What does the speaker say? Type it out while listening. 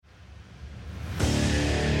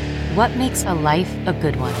What makes a life a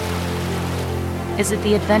good one? Is it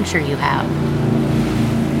the adventure you have?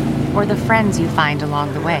 Or the friends you find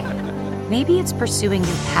along the way? Maybe it's pursuing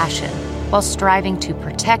your passion while striving to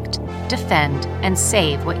protect, defend, and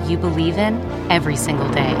save what you believe in every single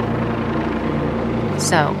day.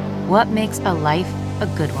 So, what makes a life a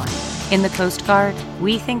good one? In the Coast Guard,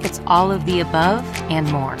 we think it's all of the above and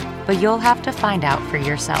more, but you'll have to find out for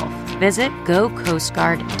yourself. Visit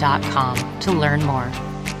gocoastguard.com to learn more.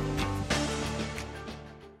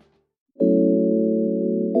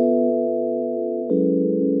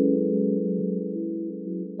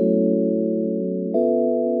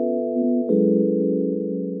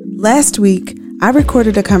 Last week, I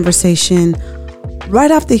recorded a conversation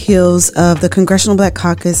right off the heels of the Congressional Black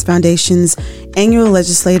Caucus Foundation's annual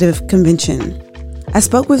legislative convention. I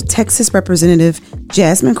spoke with Texas Representative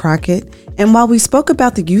Jasmine Crockett, and while we spoke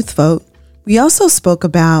about the youth vote, we also spoke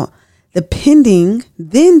about the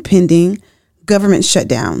then pending government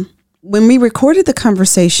shutdown. When we recorded the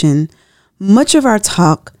conversation, much of our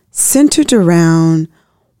talk centered around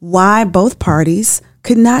why both parties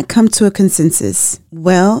could not come to a consensus.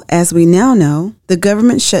 Well, as we now know, the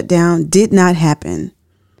government shutdown did not happen.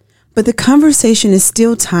 But the conversation is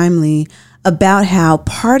still timely about how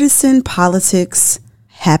partisan politics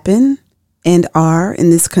happen and are in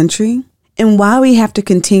this country, and why we have to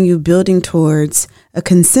continue building towards a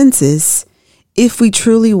consensus if we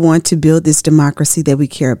truly want to build this democracy that we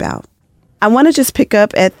care about. I want to just pick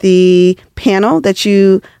up at the panel that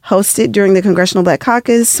you hosted during the Congressional Black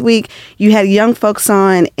Caucus Week. You had young folks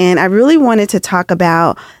on, and I really wanted to talk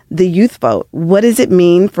about the youth vote. What does it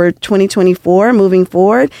mean for 2024 moving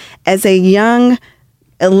forward? As a young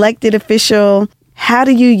elected official, how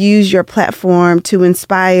do you use your platform to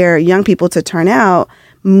inspire young people to turn out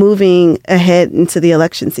moving ahead into the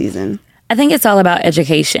election season? I think it's all about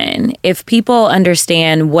education. If people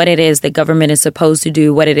understand what it is that government is supposed to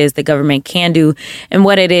do, what it is that government can do, and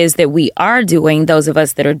what it is that we are doing, those of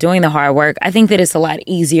us that are doing the hard work, I think that it's a lot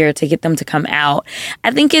easier to get them to come out.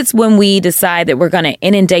 I think it's when we decide that we're going to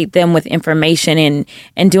inundate them with information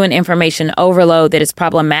and do an information overload that is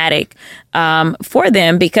problematic for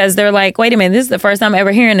them, because they're like, wait a minute, this is the first time I'm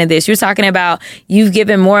ever hearing of this. You're talking about you've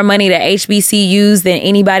given more money to HBCUs than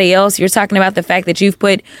anybody else. You're talking about the fact that you've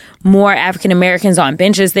put more African Americans on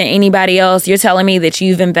benches than anybody else. You're telling me that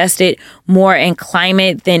you've invested more in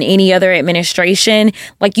climate than any other administration.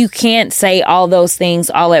 Like, you can't say all those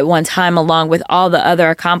things all at one time, along with all the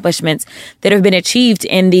other accomplishments that have been achieved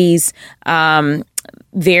in these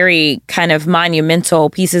very kind of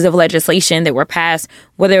monumental pieces of legislation that were passed,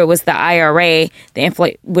 whether it was the IRA,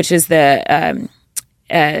 which is the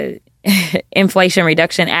Inflation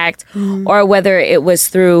Reduction Act, or whether it was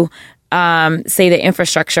through say the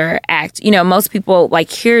Infrastructure Act. You know, most people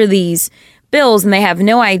hear these bills and they have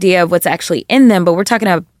no idea of what's actually in them, but we're talking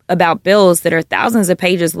about bills that are thousands of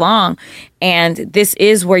pages long. And this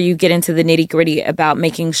is where you get into the nitty gritty about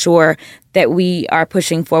making sure that we are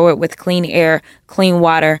pushing forward with clean air, clean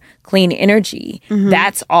water, clean energy. Mm-hmm.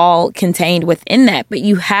 That's all contained within that. But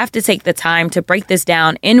you have to take the time to break this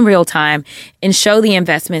down in real time and show the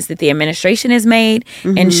investments that the administration has made,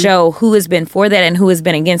 and show who has been for that and who has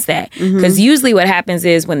been against that. Because usually what happens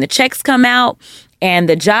is when the checks come out and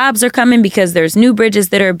the jobs are coming because there's new bridges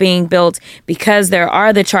that are being built, because there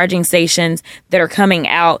are the charging stations that are coming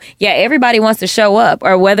out. Yeah, everybody wants to show up.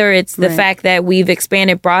 Or whether it's the fact that we've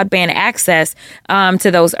expanded broadband access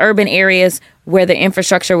to those urban areas where the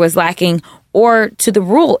infrastructure was lacking, or to the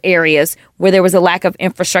rural areas where there was a lack of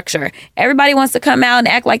infrastructure. Everybody wants to come out and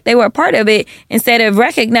act like they were a part of it, instead of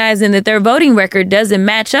recognizing that their voting record doesn't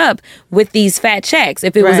match up with these fat checks.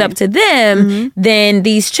 If it was up to them, then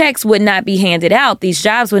these checks would not be handed out, these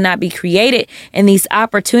jobs would not be created, and these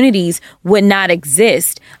opportunities would not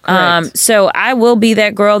exist. So I will be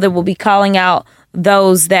that girl that will be calling out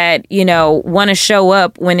those that, want to show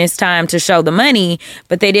up when it's time to show the money,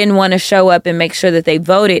 but they didn't want to show up and make sure that they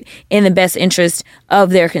voted in the best interest of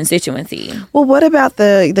their constituency. Well, what about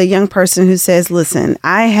the young person who says, listen,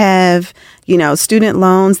 I have, student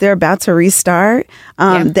loans, they're about to restart.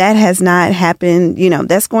 That has not happened.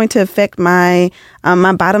 That's going to affect my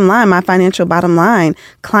my bottom line, my financial bottom line.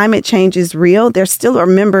 Climate change is real. There still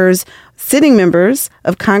are sitting members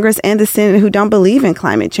of Congress and the Senate who don't believe in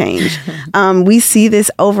climate change. We see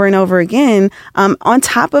this over and over again, on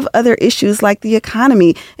top of other issues like the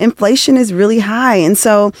economy. Inflation is really high. And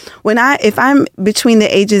so if I'm between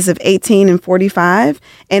the ages of 18 and 45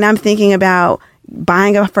 and I'm thinking about,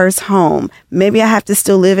 buying a first home. Maybe I have to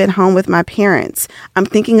still live at home with my parents. I'm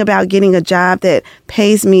thinking about getting a job that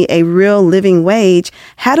pays me a real living wage.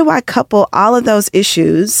 How do I couple all of those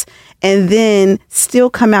issues and then still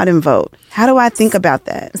come out and vote? How do I think about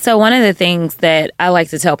that? So one of the things that I like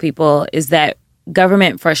to tell people is that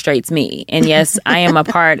government frustrates me. And yes, I am a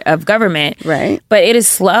part of government, right? But it is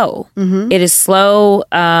slow. It is slow.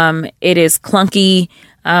 It is clunky.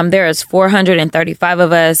 There is 435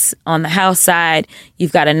 of us on the House side.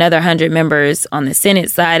 You've got another 100 members on the Senate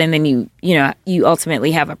side, and then you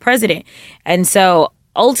ultimately have a president. And so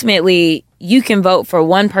ultimately, you can vote for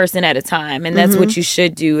one person at a time, and that's what you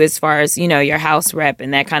should do as far as your House rep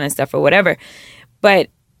and that kind of stuff or whatever. But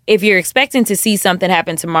if you're expecting to see something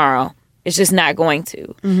happen tomorrow, it's just not going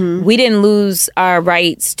to. We didn't lose our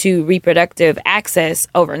rights to reproductive access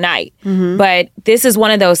overnight. But this is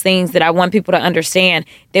one of those things that I want people to understand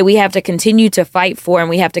that we have to continue to fight for and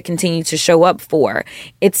we have to continue to show up for.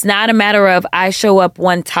 It's not a matter of I show up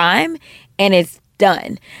one time and it's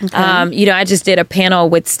done. Okay. I just did a panel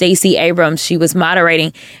with Stacey Abrams. She was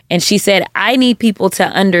moderating and she said, I need people to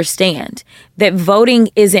understand that voting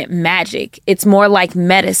isn't magic. It's more like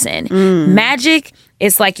medicine. Magic,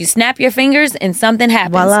 it's like you snap your fingers and something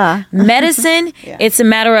happens. Voila. Medicine, it's a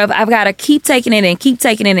matter of I've got to keep taking it and keep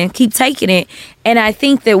taking it and keep taking it. And I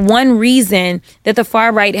think that one reason that the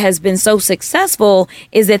far right has been so successful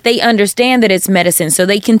is that they understand that it's medicine. So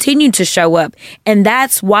they continue to show up. And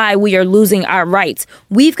that's why we are losing our rights.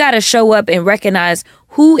 We've got to show up and recognize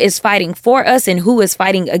who is fighting for us and who is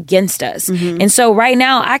fighting against us. And so right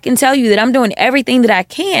now, I can tell you that I'm doing everything that I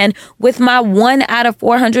can with my 1 out of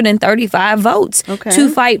 435 votes to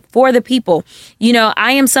fight for the people.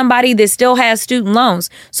 I am somebody that still has student loans.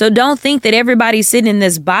 So don't think that everybody sitting in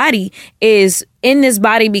this body is in this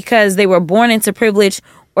body because they were born into privilege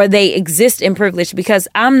or they exist in privilege, because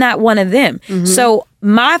I'm not one of them. So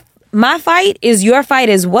my fight is your fight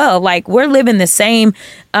as well. Like, we're living the same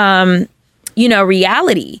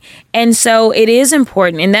reality. And so it is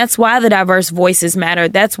important. And that's why the diverse voices matter.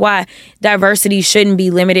 That's why diversity shouldn't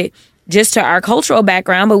be limited just to our cultural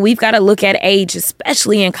background, but we've got to look at age,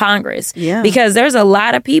 especially in Congress, because there's a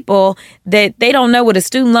lot of people that they don't know what a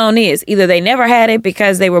student loan is. Either they never had it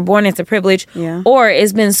because they were born into privilege, or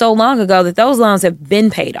it's been so long ago that those loans have been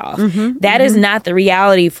paid off. That is not the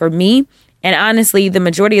reality for me. And honestly, the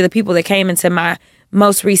majority of the people that came into my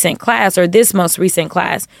most recent class, or this most recent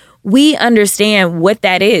class, we understand what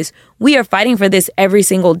that is. We are fighting for this every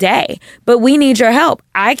single day, but we need your help.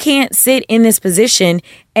 I can't sit in this position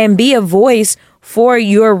and be a voice for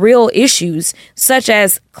your real issues, such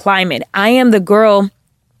as climate. I am the girl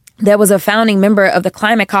that was a founding member of the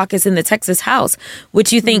Climate Caucus in the Texas House,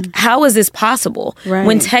 which you think, how is this possible?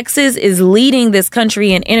 When Texas is leading this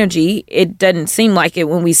country in energy, it doesn't seem like it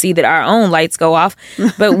when we see that our own lights go off,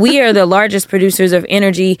 but we are the largest producers of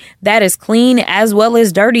energy that is clean as well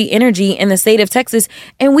as dirty energy in the state of Texas,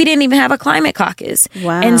 and we didn't even have a Climate Caucus.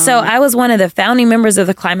 And so I was one of the founding members of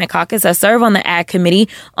the Climate Caucus. I serve on the Ag Committee.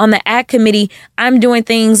 On the Ag Committee, I'm doing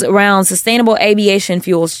things around sustainable aviation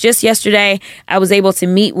fuels. Just yesterday, I was able to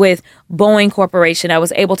meet with Boeing Corporation. I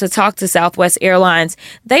was able to talk to Southwest Airlines.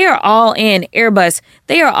 They are all in, Airbus.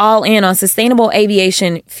 They are all in on sustainable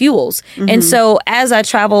aviation fuels. And so as I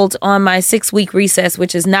traveled on my 6-week recess,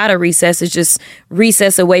 which is not a recess, it's just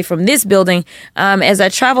recess away from this building. As I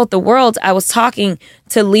traveled the world, I was talking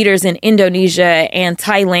to leaders in Indonesia and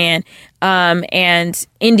Thailand and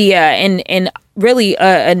India and really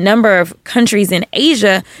a number of countries in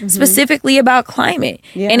Asia, specifically about climate.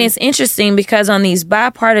 And it's interesting because on these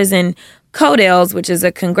bipartisan CODELs, which is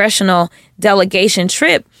a congressional delegation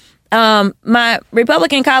trip, my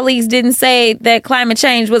Republican colleagues didn't say that climate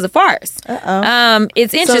change was a farce.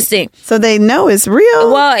 It's interesting. So they know it's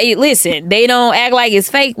real. Well, listen, they don't act like it's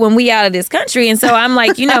fake when we out of this country. And so I'm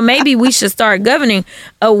like, maybe we should start governing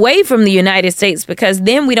away from the United States, because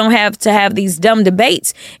then we don't have to have these dumb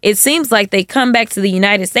debates. It seems like they come back to the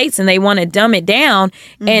United States and they want to dumb it down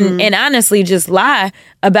and honestly just lie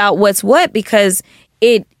about what's what, because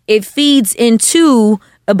it feeds into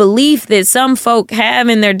a belief that some folk have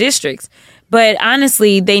in their districts. But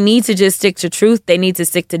honestly, they need to just stick to truth. They need to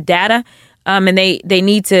stick to data. And they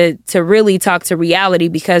need to really talk to reality,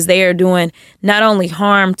 because they are doing not only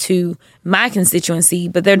harm to my constituency,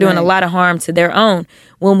 but they're doing a lot of harm to their own.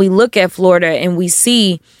 When we look at Florida and we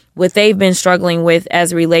see what they've been struggling with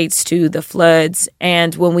as it relates to the floods,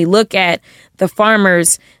 and when we look at the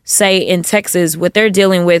farmers, say in Texas, what they're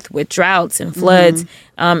dealing with droughts and floods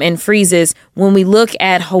and freezes. When we look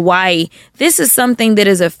at Hawaii, this is something that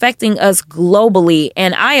is affecting us globally.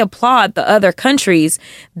 And I applaud the other countries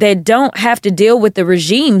that don't have to deal with the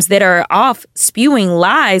regimes that are off spewing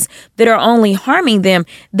lies that are only harming them.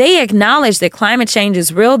 They acknowledge that climate change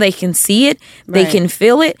is real. They can see it. They can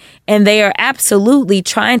feel it. And they are absolutely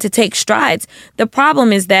trying to take strides. The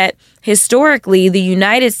problem is that historically, the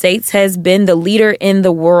United States has been the leader in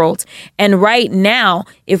the world. And right now,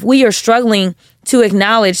 if we are struggling to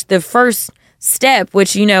acknowledge the first step,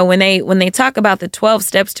 which, you know, when they talk about the 12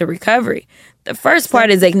 steps to recovery, the first part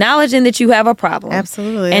is acknowledging that you have a problem.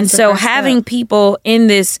 Absolutely. And so having people in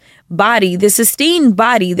this body, this esteemed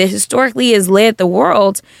body that historically has led the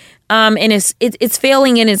world, and it's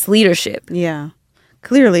failing in its leadership. Yeah,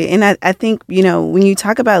 clearly. And I think, you know, when you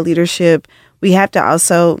talk about leadership, we have to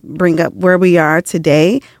also bring up where we are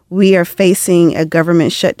today. We are facing a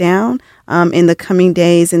government shutdown in the coming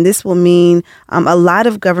days, and this will mean a lot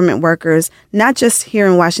of government workers, not just here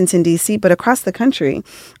in Washington, D.C., but across the country,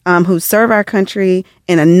 who serve our country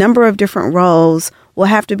in a number of different roles, will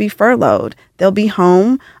have to be furloughed. They'll be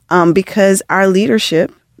home because our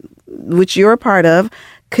leadership, which you're a part of,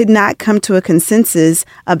 could not come to a consensus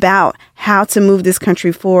about how to move this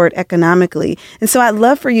country forward economically. And so I'd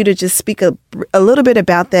love for you to just speak a little bit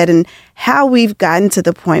about that and how we've gotten to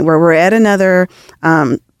the point where we're at another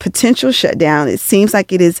potential shutdown. It seems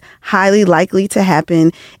like it is highly likely to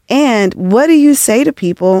happen. And what do you say to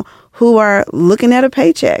people who are looking at a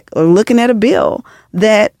paycheck or looking at a bill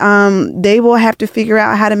that they will have to figure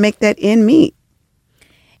out how to make that end meet?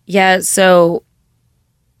 Yeah, so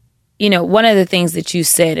you know, one of the things that you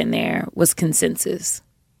said in there was consensus.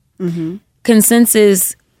 Mm-hmm.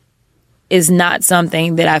 Consensus is not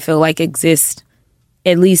something that I feel like exists,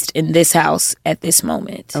 at least in this house at this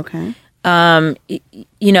moment. Okay.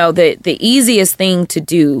 You know, the easiest thing to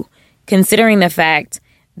do, considering the fact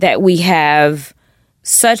that we have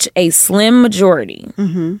such a slim majority,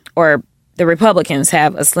 or the Republicans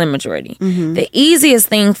have a slim majority, the easiest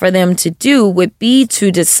thing for them to do would be to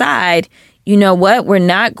decide, you know what, we're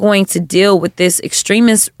not going to deal with this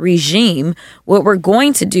extremist regime. What we're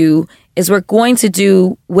going to do is we're going to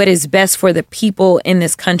do what is best for the people in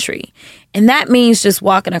this country. And that means just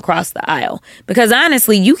walking across the aisle. Because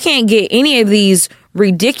honestly, you can't get any of these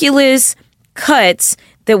ridiculous cuts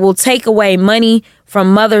that will take away money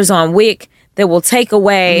from mothers on WIC, that will take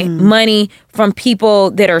away money from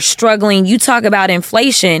people that are struggling. You talk about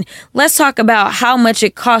inflation. Let's talk about how much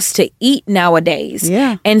it costs to eat nowadays.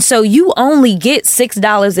 Yeah. And so you only get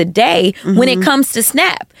 $6 a day when it comes to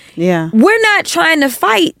SNAP. Yeah. We're not trying to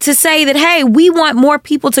fight to say that, hey, we want more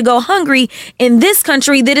people to go hungry in this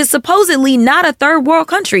country that is supposedly not a third world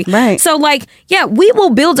country. Right. So like, yeah, we will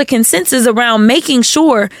build a consensus around making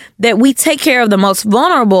sure that we take care of the most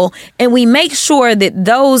vulnerable, and we make sure that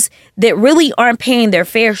those that really aren't paying their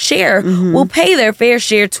fair share will pay their fair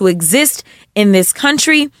share to exist in this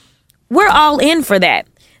country. We're all in for that.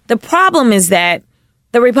 The problem is that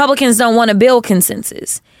the Republicans don't want to build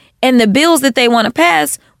consensus, and the bills that they want to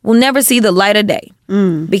pass will never see the light of day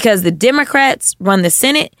because the Democrats run the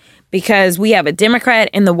Senate, because we have a Democrat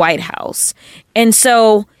in the White House. And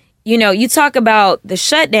so, you know, you talk about the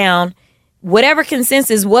shutdown, whatever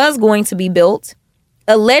consensus was going to be built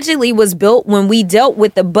allegedly was built when we dealt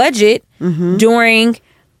with the budget during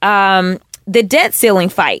the debt ceiling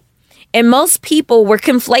fight. And most people were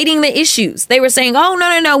conflating the issues. They were saying, oh,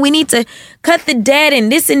 no, we need to cut the debt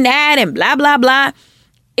and this and that and blah, blah, blah.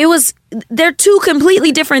 They're two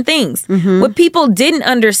completely different things. What people didn't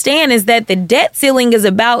understand is that the debt ceiling is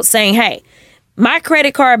about saying, hey, my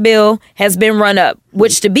credit card bill has been run up,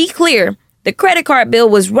 which, to be clear, the credit card bill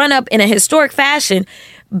was run up in a historic fashion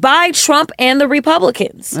by Trump and the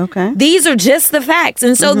Republicans. Okay. These are just the facts.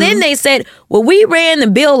 And so then they said, well, we ran the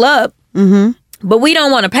bill up, but we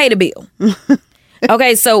don't want to pay the bill.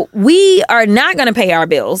 Okay, so we are not going to pay our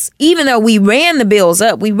bills, even though we ran the bills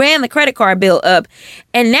up. We ran the credit card bill up.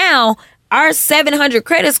 And now our 700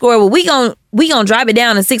 credit score, well, we gonna drop it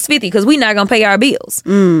down to 650 because we're not going to pay our bills.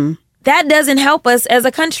 That doesn't help us as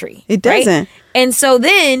a country. It doesn't. Right? And so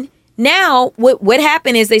then now what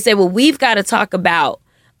happened is they said, well, we've got to talk about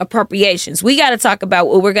appropriations. We got to talk about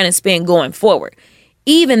what we're going to spend going forward.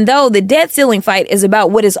 Even though the debt ceiling fight is about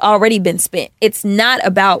what has already been spent. It's not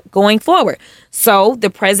about going forward. So the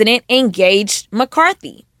president engaged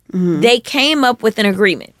McCarthy. They came up with an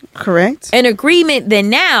agreement. Correct. An agreement that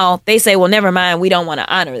now they say, well, never mind, we don't want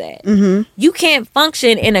to honor that. You can't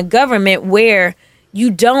function in a government where you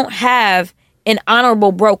don't have an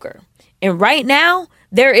honorable broker. And right now,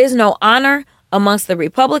 there is no honor amongst the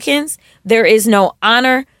Republicans. There is no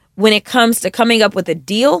honor when it comes to coming up with a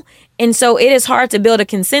deal. And so it is hard to build a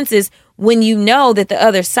consensus when you know that the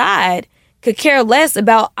other side could care less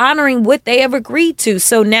about honoring what they have agreed to.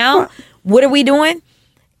 So now, what are we doing?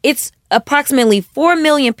 It's approximately 4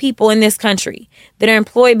 million people in this country that are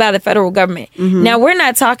employed by the federal government. Now, we're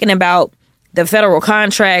not talking about the federal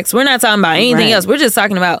contracts. We're not talking about anything else. We're just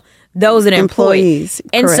talking about those that are employees.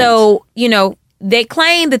 And so, they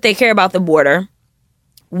claim that they care about the border.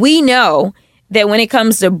 We know that when it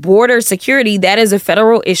comes to border security, that is a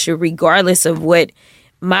federal issue, regardless of what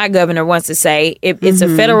my governor wants to say. It's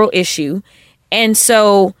a federal issue. And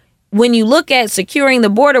so when you look at securing the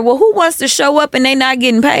border, well, who wants to show up and they not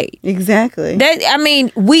getting paid? Exactly.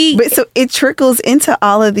 But so it trickles into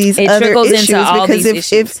all of these other issues,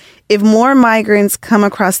 because if more migrants come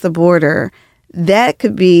across the border, that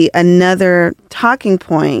could be another talking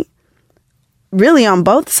point, really on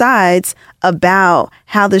both sides, about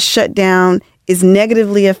how the shutdown is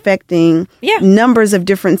negatively affecting numbers of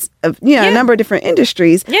different, a number of different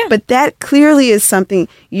industries. Yeah. But that clearly is something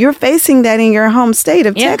you're facing that in your home state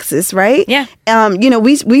of Texas, right? Yeah.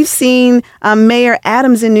 We've seen Mayor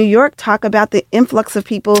Adams in New York talk about the influx of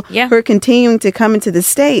people who are continuing to come into the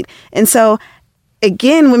state. And so,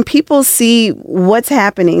 again, when people see what's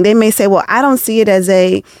happening, they may say, well, I don't see it as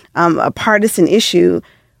a partisan issue.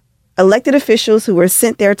 Elected officials who were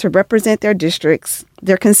sent there to represent their districts,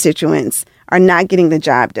 their constituents, are not getting the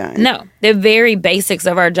job done. No, the very basics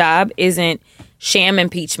of our job isn't sham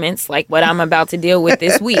impeachments like what I'm about to deal with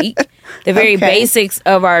this week. The very basics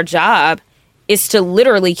of our job is to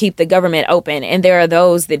literally keep the government open. And there are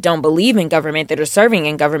those that don't believe in government, that are serving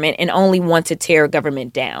in government and only want to tear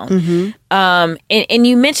government down. And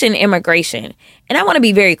you mentioned immigration. And I want to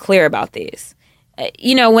be very clear about this.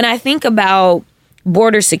 When I think about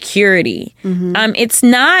border security, it's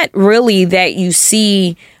not really that you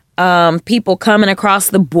see people coming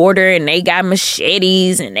across the border and they got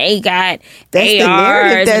machetes and they got that's ARs. The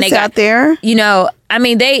narrative that's out there.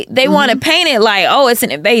 They want to paint it like, oh, it's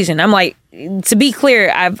an invasion. I'm like, to be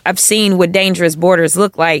clear, I've seen what dangerous borders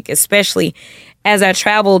look like, especially as I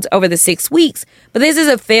traveled over the 6 weeks. But this is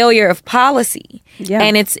a failure of policy. Yeah.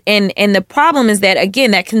 And and the problem is that,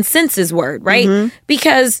 again, that consensus word, right?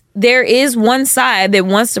 Because there is one side that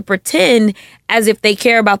wants to pretend as if they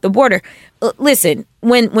care about the border. Listen,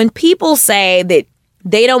 when people say that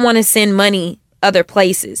they don't want to send money other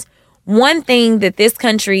places, one thing that this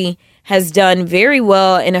country has done very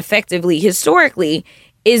well and effectively historically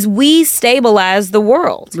is we stabilize the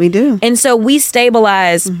world. We do. And so we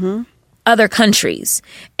stabilize other countries.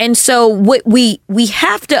 And so what we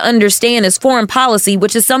have to understand is foreign policy,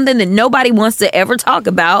 which is something that nobody wants to ever talk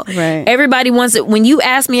about. Right. Everybody wants it. When you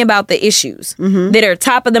ask me about the issues that are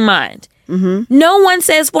top of the mind, no one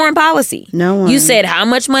says foreign policy. No one. You said, how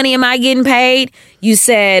much money am I getting paid? You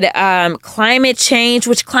said climate change,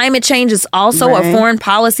 which climate change is also a foreign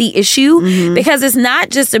policy issue, because it's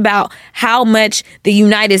not just about how much the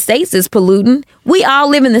United States is polluting. We all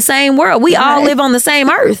live in the same world. We all live on the same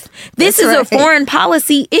earth. This is a foreign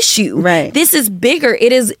policy issue. Right. This is bigger.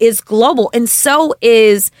 It's global. And so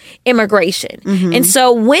is immigration. And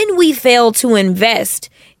so when we fail to invest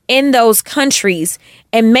in those countries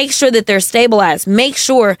and make sure that they're stabilized, make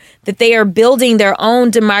sure that they are building their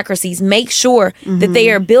own democracies, make sure that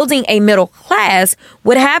they are building a middle class,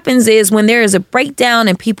 what happens is when there is a breakdown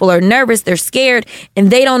and people are nervous, they're scared,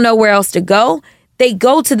 and they don't know where else to go, they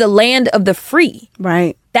go to the land of the free.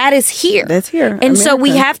 Right. That is here. That's here. And so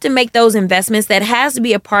we have to make those investments. That has to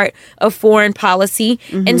be a part of foreign policy.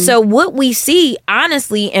 And so what we see,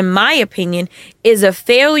 honestly, in my opinion, is a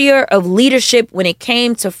failure of leadership when it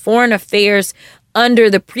came to foreign affairs under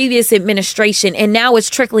the previous administration. And now it's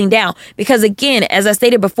trickling down. Because again, as I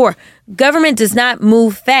stated before, government does not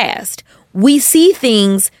move fast. We see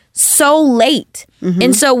things so late.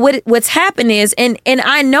 And so what's happened is, and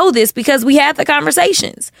I know this because we had the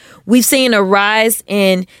conversations, we've seen a rise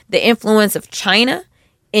in the influence of China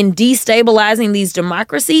in destabilizing these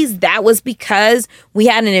democracies. That was because we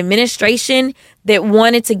had an administration that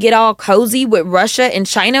wanted to get all cozy with Russia and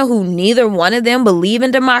China, who neither one of them believe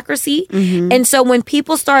in democracy. And so when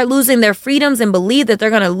people start losing their freedoms and believe that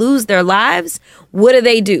they're going to lose their lives, what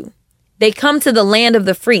do? They come to the land of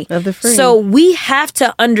the free. So we have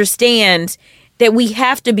to understand that we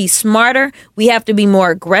have to be smarter. We have to be more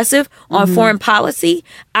aggressive on foreign policy.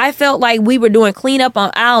 I felt like we were doing cleanup on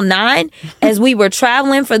aisle 9 as we were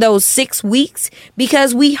traveling for those 6 weeks,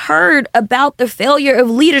 because we heard about the failure of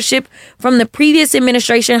leadership from the previous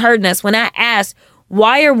administration hurting us. When I asked,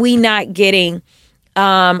 why are we not getting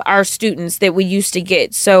our students that we used to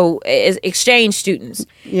get. So as exchange students,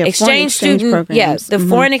 exchange students, yes, the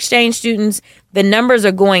foreign exchange students, the numbers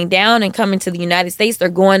are going down and coming to the United States. They're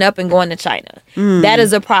going up and going to China. That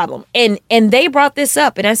is a problem. And they brought this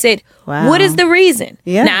up, and I said, what is the reason?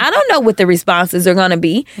 Now, I don't know what the responses are going to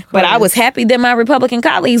be, but I was happy that my Republican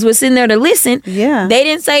colleagues were sitting there to listen. They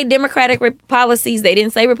didn't say Democratic policies. They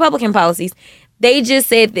didn't say Republican policies. They just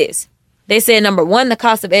said this. They said, number one, the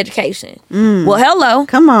cost of education. Well, hello.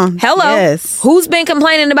 Come on. Hello. Yes. Who's been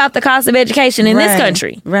complaining about the cost of education in this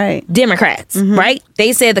country? Democrats, right?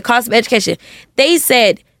 They said the cost of education. They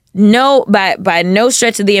said, no, by no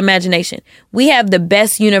stretch of the imagination, we have the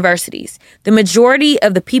best universities. The majority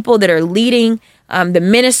of the people that are leading, the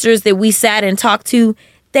ministers that we sat and talked to,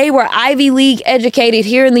 they were Ivy League educated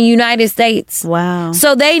here in the United States. Wow.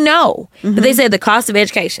 So they know. But they said the cost of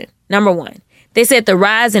education, number one. They said the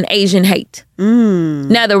rise in Asian hate.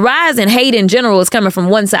 Now, the rise in hate in general is coming from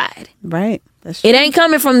one side. Right. That's true. It ain't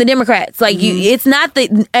coming from the Democrats. Like, it's not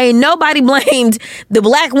that ain't nobody blamed the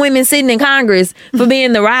black women sitting in Congress for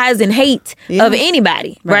being the rise in hate of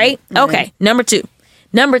anybody. Right? Okay. Number two.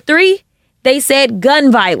 Number three, they said gun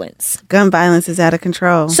violence. Gun violence is out of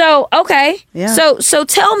control. So, okay. So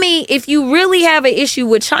tell me, if you really have an issue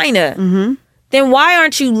with China, then why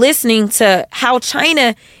aren't you listening to how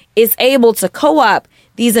China is able to co-opt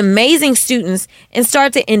these amazing students and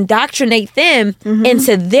start to indoctrinate them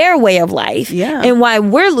into their way of life? And why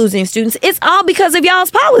we're losing students, it's all because of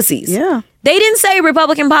y'all's policies. They didn't say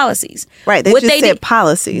Republican policies. Right. They just said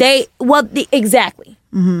policies. Exactly.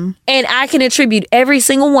 And I can attribute every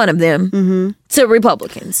single one of them to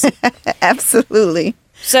Republicans. Absolutely.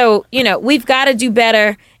 So, we've got to do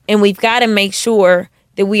better, and we've got to make sure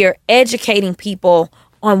that we are educating people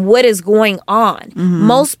on what is going on.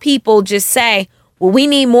 Most people just say, well, we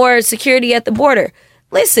need more security at the border.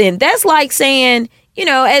 Listen, that's like saying,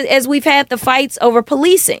 as we've had the fights over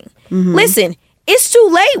policing. Listen, it's too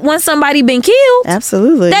late once somebody been killed.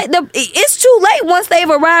 Absolutely. It's too late once they've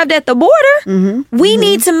arrived at the border. We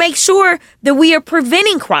need to make sure that we are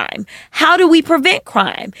preventing crime. How do we prevent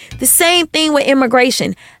crime? The same thing with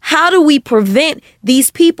immigration. How do we prevent these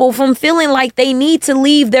people from feeling like they need to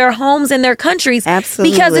leave their homes and their countries?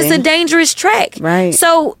 Absolutely. Because it's a dangerous trek. Right.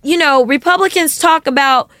 So, Republicans talk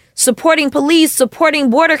about supporting police, supporting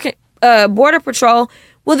border patrol.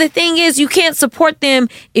 Well, the thing is, you can't support them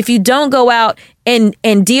if you don't go out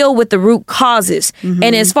and deal with the root causes.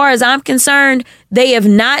 And as far as I'm concerned, they have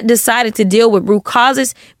not decided to deal with root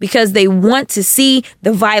causes because they want to see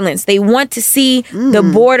the violence. They want to see the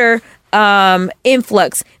border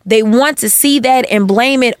influx. They want to see that and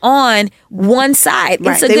blame it on one side.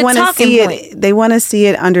 Right. It's a good talking point. They want to see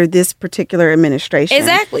it under this particular administration.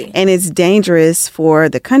 Exactly. And it's dangerous for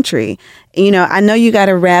the country. I know you got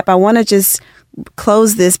to wrap. I want to just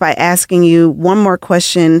close this by asking you one more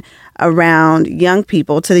question around young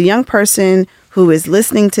people. To the young person who is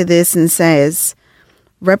listening to this and says,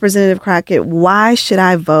 Representative Crockett, why should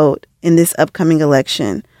I vote in this upcoming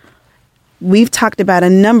election? We've talked about a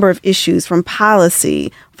number of issues, from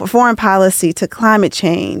policy, for foreign policy, to climate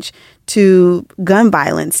change, to gun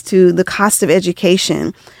violence, to the cost of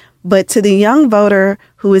education. But to the young voter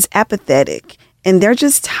who is apathetic, and they're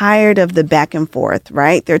just tired of the back and forth,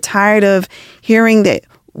 right? They're tired of hearing that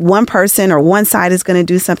one person or one side is going to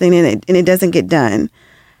do something and it doesn't get done.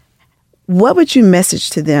 What would you message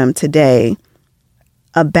to them today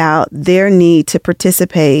about their need to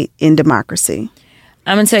participate in democracy?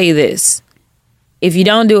 I'm going to tell you this. If you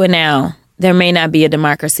don't do it now, there may not be a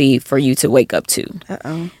democracy for you to wake up to.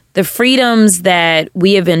 The freedoms that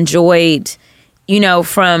we have enjoyed,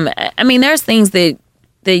 there's things that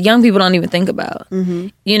young people don't even think about.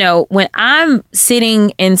 When I'm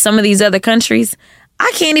sitting in some of these other countries,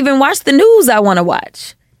 I can't even watch the news I want to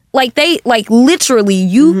watch. Literally,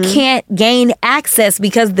 you can't gain access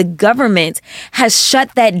because the government has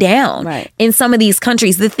shut that down in some of these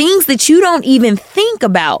countries. The things that you don't even think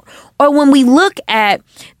about. Or when we look at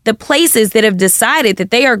the places that have decided that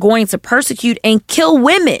they are going to persecute and kill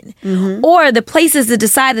women, or the places that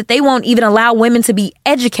decide that they won't even allow women to be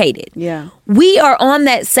educated. We are on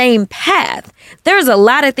that same path. There's a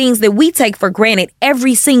lot of things that we take for granted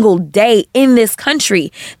every single day in this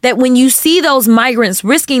country, that when you see those migrants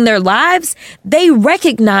risking their lives, they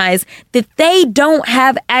recognize that they don't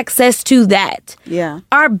have access to that.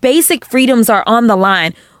 Our basic freedoms are on the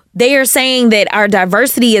line. They are saying that our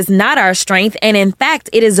diversity is not our strength, and in fact,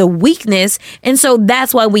 it is a weakness. And so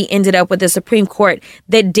that's why we ended up with a Supreme Court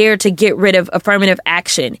that dared to get rid of affirmative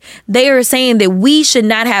action. They are saying that we should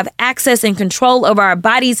not have access and control over our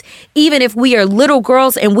bodies, even if we are little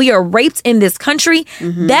girls and we are raped in this country.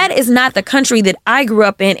 That is not the country that I grew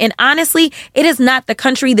up in. And honestly, it is not the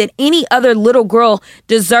country that any other little girl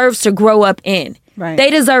deserves to grow up in. Right. They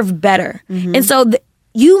deserve better. And so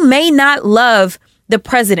you may not love the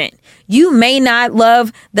president. You may not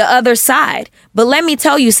love the other side. But let me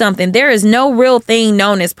tell you something. There is no real thing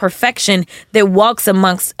known as perfection that walks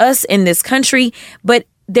amongst us in this country. But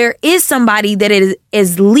there is somebody that is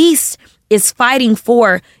at least is fighting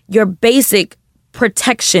for your basic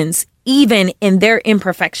protections, even in their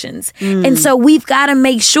imperfections. And so we've got to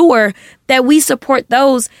make sure that we support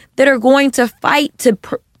those that are going to fight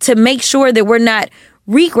to make sure that we're not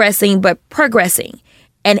regressing, but progressing.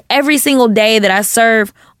 And every single day that I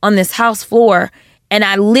serve on this House floor and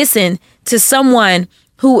I listen to someone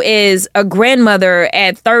who is a grandmother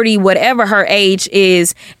at 30, whatever her age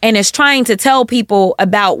is, and is trying to tell people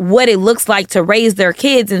about what it looks like to raise their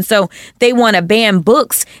kids. And so they want to ban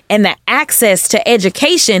books and the access to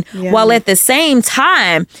education while at the same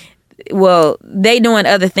time, well, they doing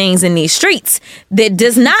other things in these streets that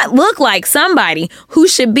does not look like somebody who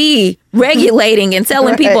should be regulating and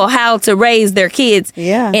telling people how to raise their kids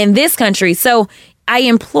in this country. So I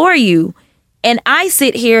implore you, and I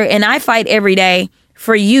sit here and I fight every day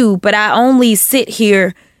for you, but I only sit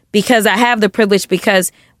here because I have the privilege,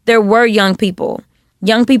 because there were young people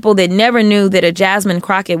that never knew that a Jasmine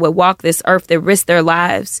Crockett would walk this earth, that risked their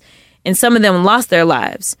lives. And some of them lost their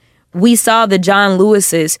lives. We saw the John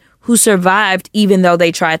Lewises who survived even though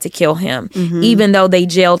they tried to kill him, even though they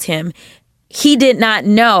jailed him. He did not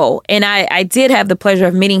know, and I did have the pleasure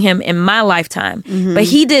of meeting him in my lifetime, but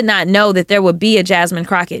he did not know that there would be a Jasmine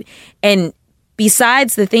Crockett. And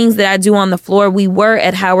besides the things that I do on the floor, we were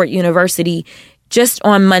at Howard University just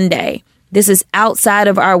on Monday. This is outside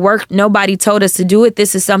of our work. Nobody told us to do it.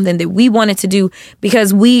 This is something that we wanted to do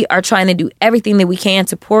because we are trying to do everything that we can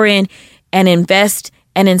to pour in and invest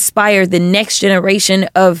and inspire the next generation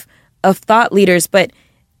of thought leaders. But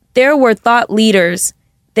there were thought leaders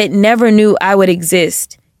that never knew I would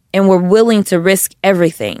exist and were willing to risk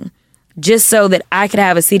everything just so that I could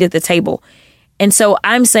have a seat at the table. And so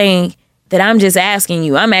I'm saying that I'm just asking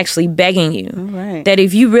you, I'm actually begging you that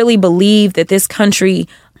if you really believe that this country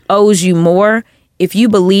owes you more, if you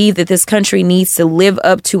believe that this country needs to live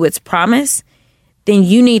up to its promise, then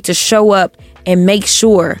you need to show up and make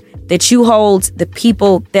sure that you hold the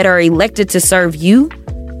people that are elected to serve you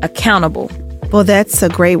accountable. Well, that's a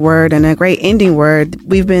great word and a great ending word.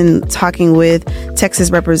 We've been talking with Texas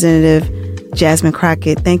Representative Jasmine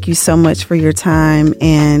Crockett. Thank you so much for your time,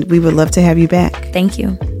 and we would love to have you back. Thank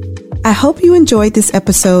you. I hope you enjoyed this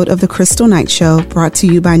episode of The Crystal Night Show, brought to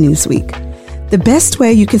you by Newsweek. The best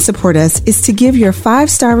way you can support us is to give your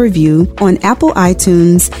 5-star review on Apple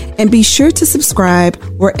iTunes, and be sure to subscribe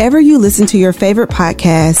wherever you listen to your favorite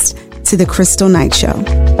podcast to The Crystal Night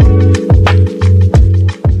Show.